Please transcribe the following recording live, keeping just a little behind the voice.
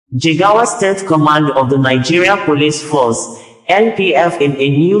Jigawa State Command of the Nigeria Police Force, NPF, in a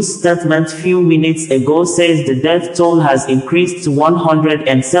news statement few minutes ago says the death toll has increased to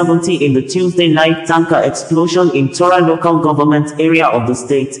 170 in the Tuesday night tanker explosion in Taura local government area of the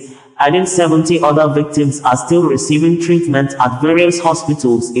state, adding 70 other victims are still receiving treatment at various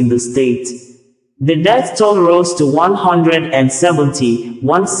hospitals in the state. The death toll rose to 170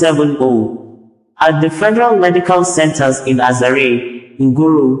 at the federal medical centers in Azare,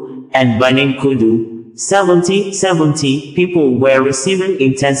 Nguru, and Baninkudu. 70 people were receiving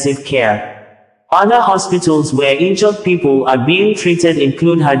intensive care. Other hospitals where injured people are being treated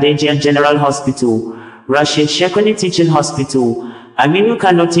include Hadejia General Hospital, Rashid Shekoni Teaching Hospital, Aminu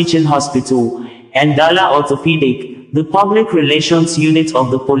Kano Teaching Hospital, and Dala Orthopedic, the public relations unit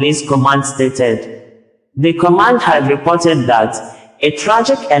of the police command stated. The command had reported that a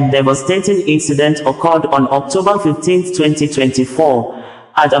tragic and devastating incident occurred on October 15, 2024,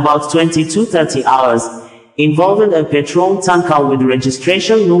 at about 22:30 hours, involving a petrol tanker with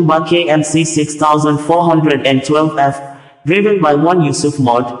registration number KMC 6412F, driven by one Yusuf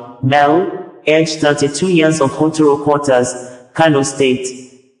Mod, male, age 32 years of Hotoro Quarters, Kano State.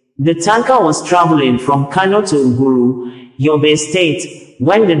 The tanker was traveling from Kano to Nguru, Yobe State,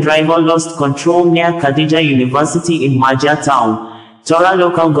 when the driver lost control near Khadija University in Majia Town, Taura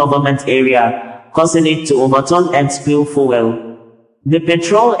local government area, causing it to overturn and spill fuel. The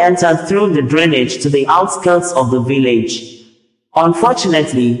petrol entered through the drainage to the outskirts of the village.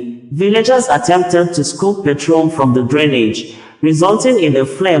 Unfortunately, villagers attempted to scoop petrol from the drainage, resulting in a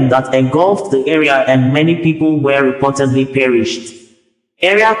flame that engulfed the area and many people were reportedly perished.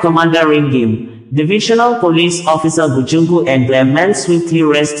 Area Commander Ringim, Divisional Police Officer Bujungu and their men swiftly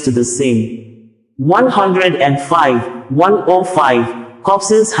raced to the scene. 105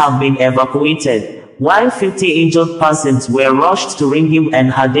 corpses have been evacuated, while 50 injured persons were rushed to Ringim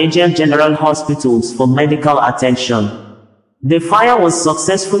and Hadejia General Hospitals for medical attention. The fire was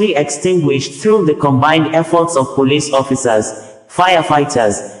successfully extinguished through the combined efforts of police officers,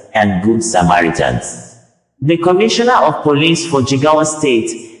 firefighters, and Good Samaritans. The Commissioner of Police for Jigawa State,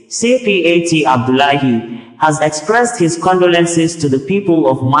 CPAT Abdullahi, has expressed his condolences to the people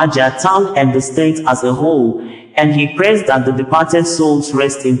of Majia Town and the state as a whole, and he prays that the departed souls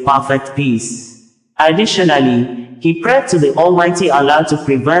rest in perfect peace. Additionally, he prayed to the Almighty Allah to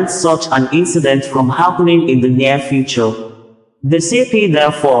prevent such an incident from happening in the near future. The CP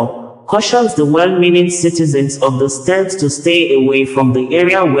therefore cautions the well-meaning citizens of the state to stay away from the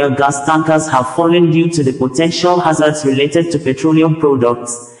area where gas tankers have fallen due to the potential hazards related to petroleum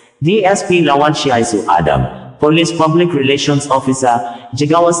products. DSP Lawan Shiaisu Adam, Police Public Relations Officer,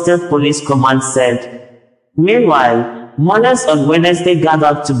 Jigawa State Police Command said. Meanwhile, mourners on Wednesday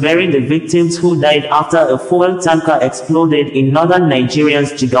gathered to bury the victims who died after a fuel tanker exploded in northern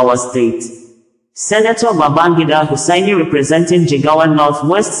Nigeria's Jigawa State. Senator Babangida Hussaini, representing Jigawa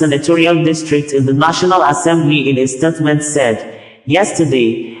Northwest Senatorial District in the National Assembly, in a statement said,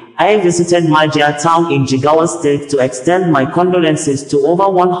 "Yesterday, I visited Majia Town in Jigawa State to extend my condolences to over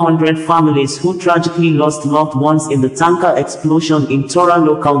 100 families who tragically lost loved ones in the tanker explosion in Taura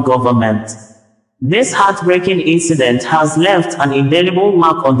local government. This heartbreaking incident has left an indelible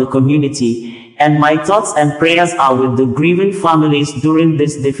mark on the community, and my thoughts and prayers are with the grieving families during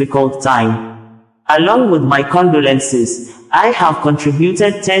this difficult time. Along with my condolences, I have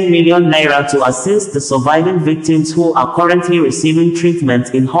contributed 10 million naira to assist the surviving victims who are currently receiving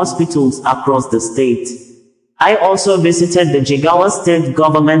treatment in hospitals across the state. I also visited the Jigawa State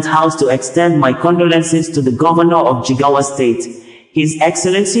Government House to extend my condolences to the Governor of Jigawa State, His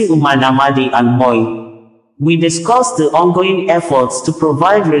Excellency Umar Namadi and Moi. We discussed the ongoing efforts to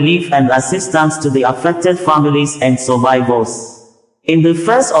provide relief and assistance to the affected families and survivors. In the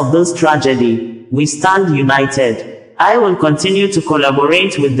face of this tragedy, we stand united. I will continue to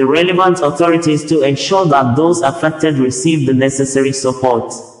collaborate with the relevant authorities to ensure that those affected receive the necessary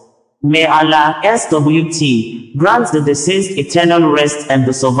support. May Allah SWT grant the deceased eternal rest and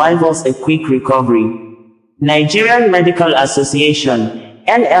the survivors a quick recovery." Nigerian Medical Association,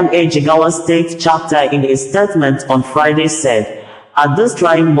 NMA Jigawa State Chapter, in a statement on Friday said, "At this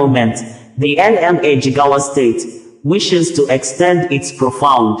trying moment, the NMA Jigawa State wishes to extend its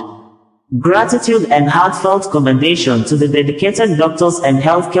profound gratitude and heartfelt commendation to the dedicated doctors and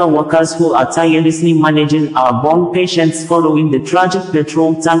healthcare workers who are tirelessly managing our born patients following the tragic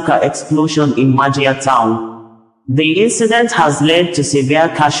petrol tanker explosion in Majia Town. The incident has led to severe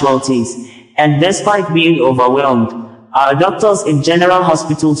casualties, and despite being overwhelmed, our doctors in General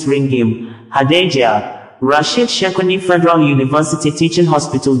Hospitals Ringim, Hadejia, Rashid Shekoni Federal University Teaching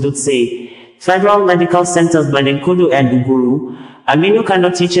Hospital Dutse, Federal Medical Centers Baninkudu and Nguru, Aminu Kano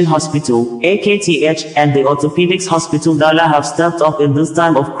Teaching Hospital, AKTH, and the Orthopedics Hospital Dala have stepped up in this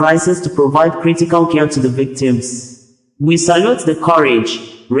time of crisis to provide critical care to the victims. We salute the courage,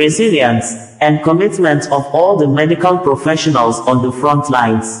 resilience, and commitment of all the medical professionals on the front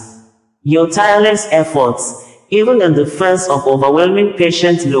lines. Your tireless efforts, even in the face of overwhelming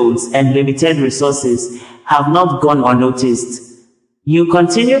patient loads and limited resources, have not gone unnoticed. You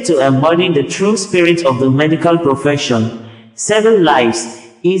continue to embody the true spirit of the medical profession, saving lives,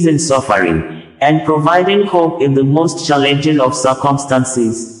 easing suffering, and providing hope in the most challenging of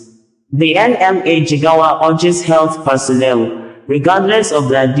circumstances. The NMA Jigawa urges health personnel, regardless of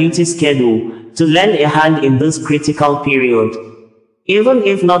their duty schedule, to lend a hand in this critical period. Even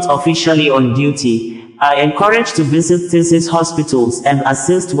if not officially on duty, are encouraged to visit thesis hospitals and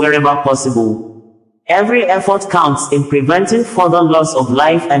assist wherever possible. Every effort counts in preventing further loss of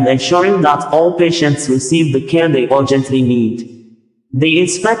life and ensuring that all patients receive the care they urgently need. The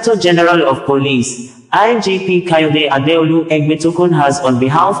Inspector General of Police, IGP Kayode Adeolu Egbetukun, has, on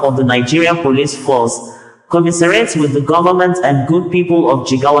behalf of the Nigeria Police Force, commiserates with the government and good people of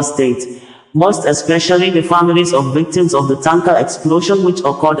Jigawa State, most especially the families of victims of the tanker explosion which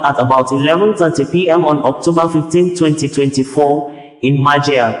occurred at about 11:30 p.m. on October 15, 2024, in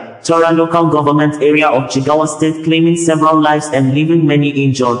Majia, Taura local government area of Jigawa State, claiming several lives and leaving many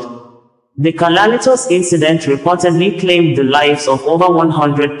injured. The calamitous incident reportedly claimed the lives of over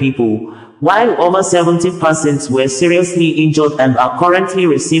 100 people, while over 70 persons were seriously injured and are currently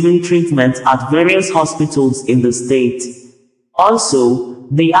receiving treatment at various hospitals in the state. Also,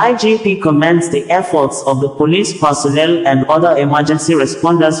 the IGP commends the efforts of the police personnel and other emergency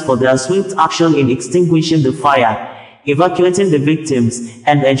responders for their swift action in extinguishing the fire, evacuating the victims,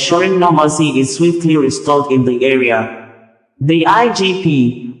 and ensuring normalcy is swiftly restored in the area. The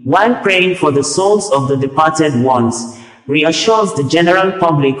IGP, while praying for the souls of the departed ones, reassures the general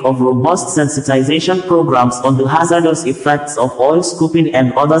public of robust sensitization programs on the hazardous effects of oil scooping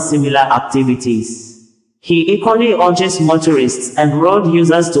and other similar activities. He equally urges motorists and road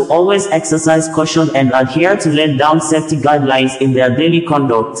users to always exercise caution and adhere to laid down safety guidelines in their daily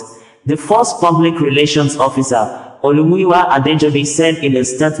conduct, the Force Public Relations Officer, Olumuyiwa Adejobi, said in a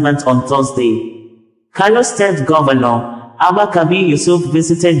statement on Thursday. Kano State Governor Abba Kabir Yusuf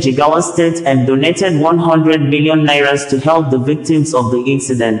visited Jigawa State and donated 100 million naira to help the victims of the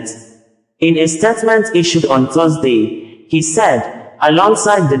incident. In a statement issued on Thursday, he said,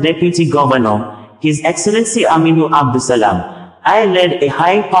 alongside the Deputy Governor, His Excellency Aminu Abdusalam, I led a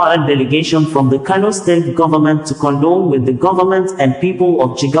high-powered delegation from the Kano State government to condole with the government and people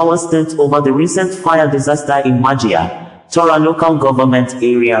of Jigawa State over the recent fire disaster in Majia, Taura local government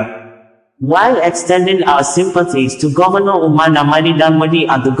area. While extending our sympathies to Governor Umar Namadi Danmadi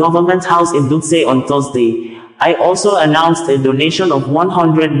at the Government House in Dutse on Thursday, I also announced a donation of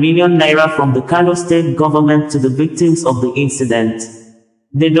 100 million naira from the Kano State government to the victims of the incident.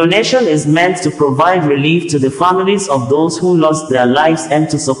 The donation is meant to provide relief to the families of those who lost their lives and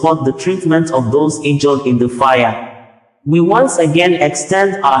to support the treatment of those injured in the fire. We once again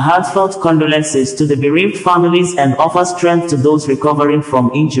extend our heartfelt condolences to the bereaved families and offer strength to those recovering from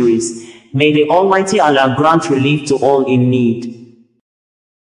injuries. May the Almighty Allah grant relief to all in need.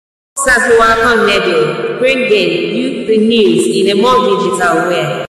 Bringing you the news in a more digital way.